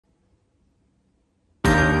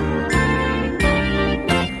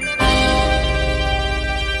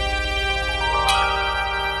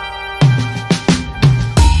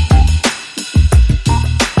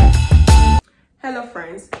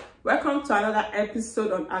another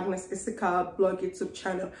episode on Agnes Isika blog YouTube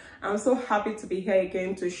channel. I'm so happy to be here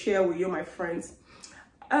again to share with you, my friends.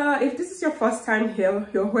 If this is your first time here,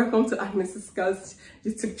 you're welcome to Agnes Isika's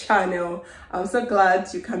YouTube channel. I'm so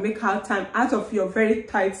glad you can make out time out of your very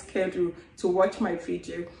tight schedule to watch my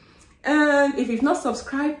video. And if you've not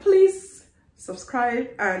subscribed, please subscribe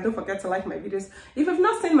and don't forget to like my videos. If you've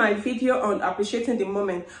not seen my video on appreciating the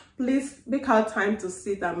moment, please make out time to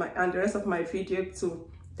see that and the rest of my video too.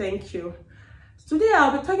 Thank you. Today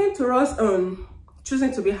I'll be talking to us on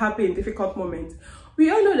choosing to be happy in difficult moments. We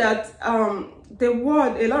all know that the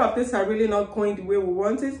world, a lot of things are really not going the way we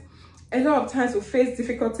want it. A lot of times we face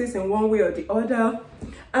difficulties in one way or the other,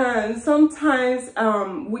 and sometimes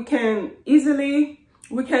we can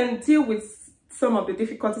deal with some of the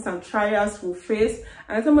difficulties and trials we face,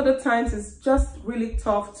 and some other times it's just really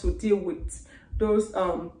tough to deal with those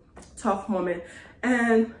tough moments.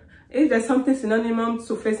 And if there's something synonymous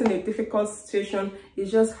to facing a difficult situation, it's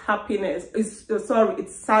just happiness. It's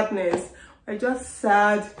sadness. We're just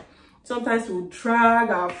sad. Sometimes we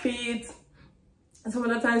drag our feet. Some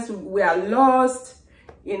other times we are lost.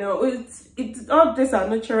 You know, all these are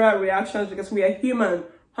natural reactions because we are human.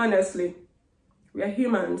 Honestly, we are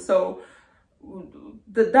human. So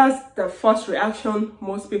that's the first reaction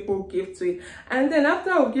most people give to it. And then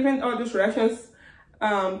after we've given all these reactions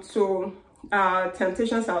to our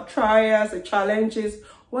temptations, our trials, the challenges,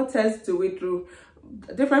 what else do we do?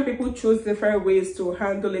 Different people choose different ways to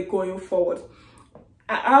handle it going forward.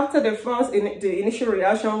 After the initial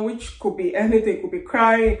reaction, which could be anything, it could be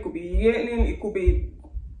crying, it could be yelling, it could be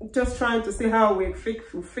just trying to see how we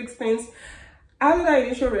fix things. After that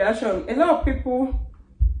initial reaction, a lot of people,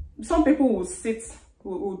 some people will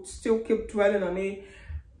still keep dwelling on it,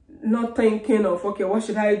 not thinking of, okay, what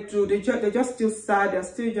should I do? They're just still sad, they're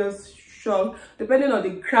still just shocked, depending on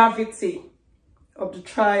the gravity of the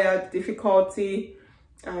trial, the difficulty,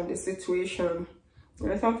 and the situation. You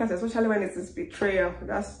know, sometimes, especially when it is betrayal,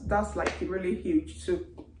 that's like really huge too.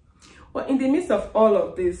 But in the midst of all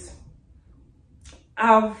of this,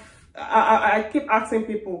 I keep asking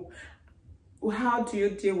people, how do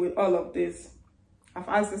you deal with all of this? I've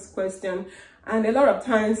asked this question, and a lot of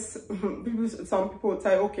times some people will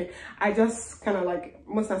say, okay, I just kind of like,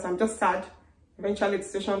 most times I'm just sad. Eventually the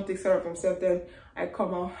situation takes care of himself, then I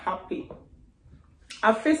come out happy.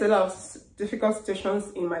 I've faced a lot of difficult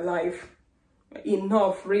situations in my life,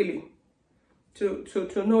 enough really to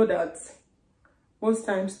know that most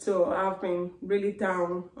times too I've been really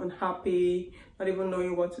down, unhappy, not even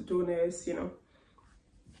knowing what to do next, you know.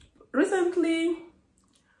 Recently,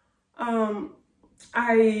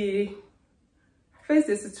 I faced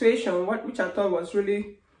a situation which I thought was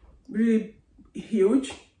really, really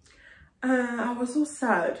huge. I was so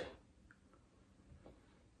sad.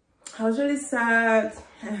 I was really sad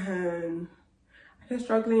and I was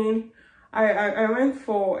struggling. I went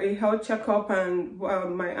for a health checkup, and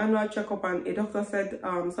my annual checkup, and a doctor said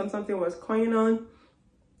something was going on,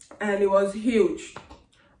 and it was huge.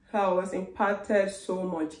 So I was impacted so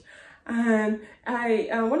much. And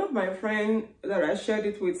one of my friends that I shared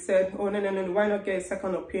it with said, oh, no, why not get a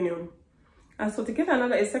second opinion? And so to get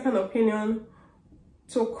a second opinion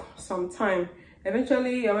took some time.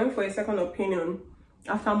 Eventually, I went for a second opinion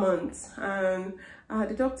after months, and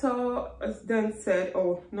the doctor then said,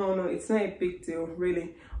 oh, no, it's not a big deal,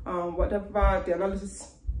 really. Whatever the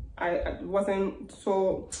analysis, it wasn't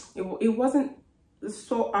so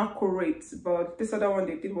accurate, but this other one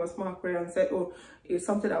they did was more accurate, and said, oh, it's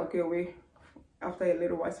something that will get away after a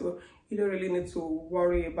little while, so you don't really need to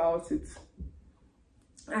worry about it.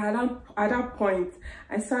 And at that point,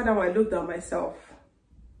 I sat down, I looked at myself.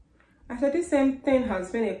 I said, this same thing has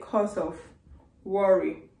been a cause of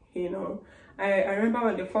worry, you know. I remember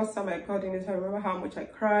when the first time I got in this, I remember how much I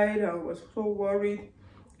cried. I was so worried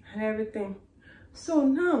and everything. So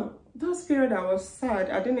now, those periods I was sad,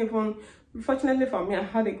 I didn't even, fortunately for me, I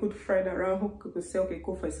had a good friend around who could say, okay,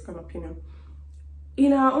 go for a second opinion.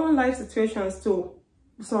 In our own life situations too,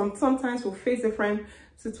 sometimes we face different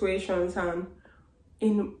situations, and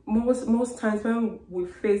in most times when we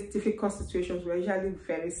face difficult situations, we're usually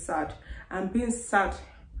very sad, and being sad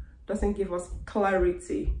doesn't give us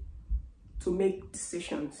clarity to make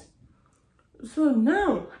decisions. So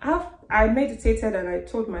now I meditated, and I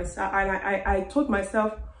told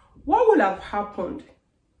myself, what would have happened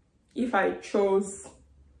if I chose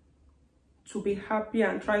to be happy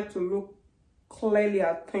and try to look clearly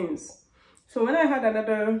at things? So when I had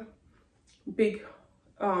another big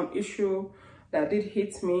issue that did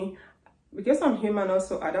hit me, because I'm human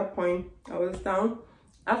also, at that point I was down.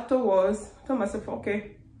 Afterwards, I told myself,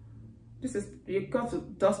 okay, you got to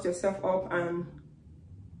dust yourself up and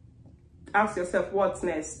ask yourself, what's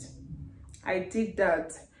next? I did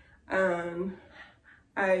that, and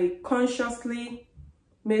I consciously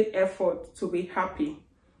made effort to be happy.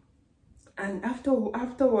 And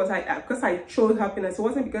afterwards, because I chose happiness, it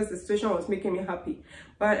wasn't because the situation was making me happy,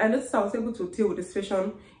 but I noticed I was able to deal with the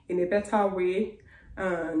situation in a better way,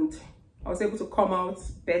 and I was able to come out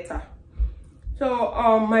better. So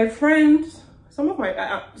my friends, some of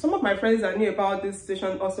my friends that knew about this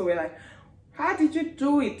situation also were like, how did you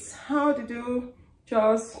do it? How did you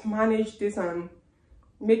just manage this and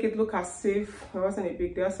make it look as if it wasn't a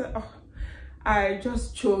big deal? I said, oh, I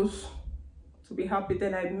just chose to be happy.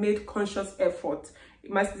 Then I made conscious effort.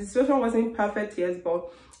 My situation wasn't perfect, yes,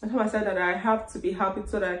 but I told myself that I have to be happy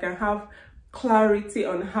so that I can have clarity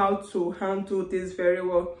on how to handle this very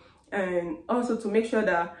well, and also to make sure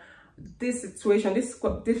that this situation, this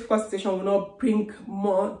difficult situation, will not bring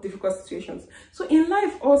more difficult situations. So in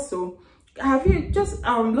life also, have you just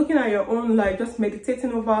looking at your own life, just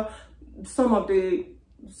meditating over some of the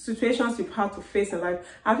situations you've had to face in life?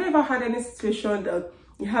 Have you ever had any situation that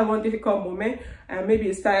you had one difficult moment and maybe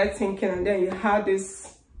you started thinking, and then you had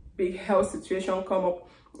this big health situation come up,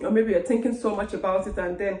 or maybe you're thinking so much about it,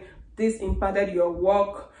 and then this impacted your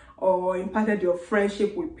work or impacted your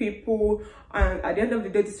friendship with people, and at the end of the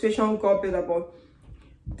day the situation got better, but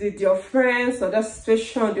did your friends or the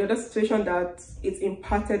other situation that it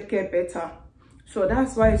impacted get better? So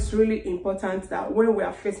that's why it's really important that when we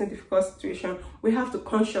are facing difficult situation, we have to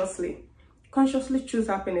consciously choose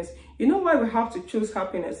happiness. You know why we have to choose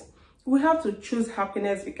happiness? We have to choose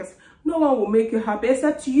happiness because no one will make you happy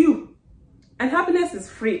except you, and happiness is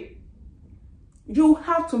free. You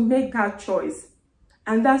have to make that choice,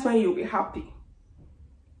 and that's when you'll be happy.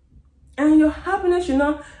 And your happiness, you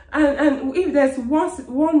know, and if there's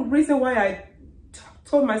one reason why I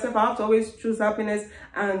told myself I have to always choose happiness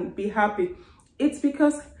and be happy, it's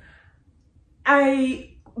because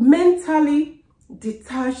I mentally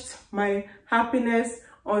detached my happiness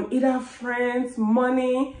on either friends,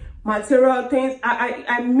 money, material things.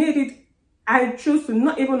 I made it, I choose to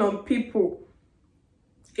not even on people.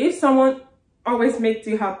 If someone always makes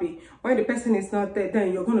you happy, when the person is not there,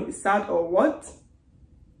 then you're going to be sad or what?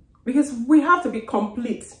 Because we have to be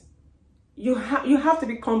complete. You have to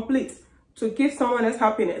be complete to give someone else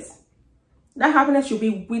happiness. That happiness should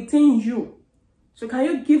be within you. So can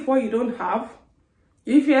you give what you don't have?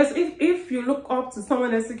 If you look up to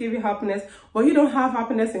someone else to give you happiness, but you don't have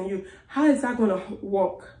happiness in you, how is that going to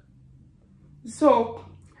work? So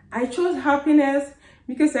I chose happiness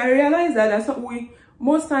because I realized that that's what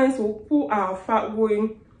most times we'll put our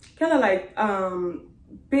kind of like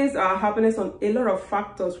base our happiness on a lot of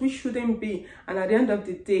factors which shouldn't be, and at the end of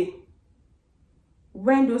the day,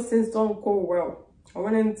 when those things don't go well or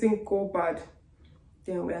when anything go bad,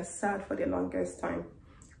 then we are sad for the longest time.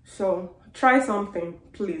 So try something,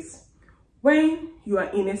 please. When you are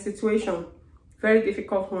in a situation, very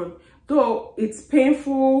difficult one, though it's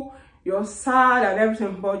painful, you're sad and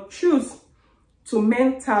everything, but choose to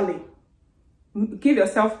mentally give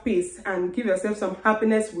yourself peace and give yourself some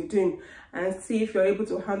happiness within, and see if you're able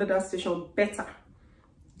to handle that situation better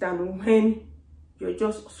than when you're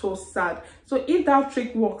just so sad. So if that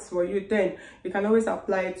trick works for you, then you can always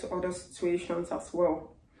apply it to other situations as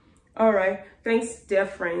well. All right, thanks dear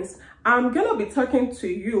friends. I'm gonna be talking to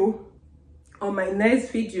you on my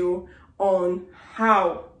next video on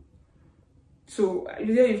how to,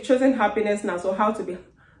 you've chosen happiness now, so how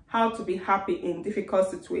to be happy in difficult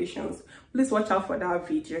situations. Please watch out for that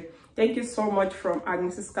video. Thank you so much from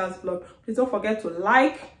Agnes Scar's blog. Please don't forget to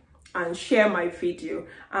like and share my video,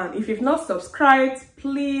 and if you've not subscribed,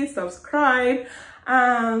 please subscribe,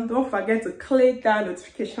 and don't forget to click that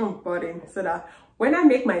notification button so that when I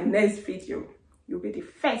make my next video, you'll be the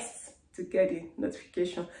first to get the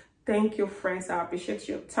notification. Thank you friends, I appreciate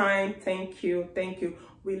your time. Thank you,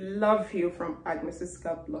 we love you from Agnes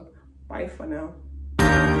Scar blog. Bye for now.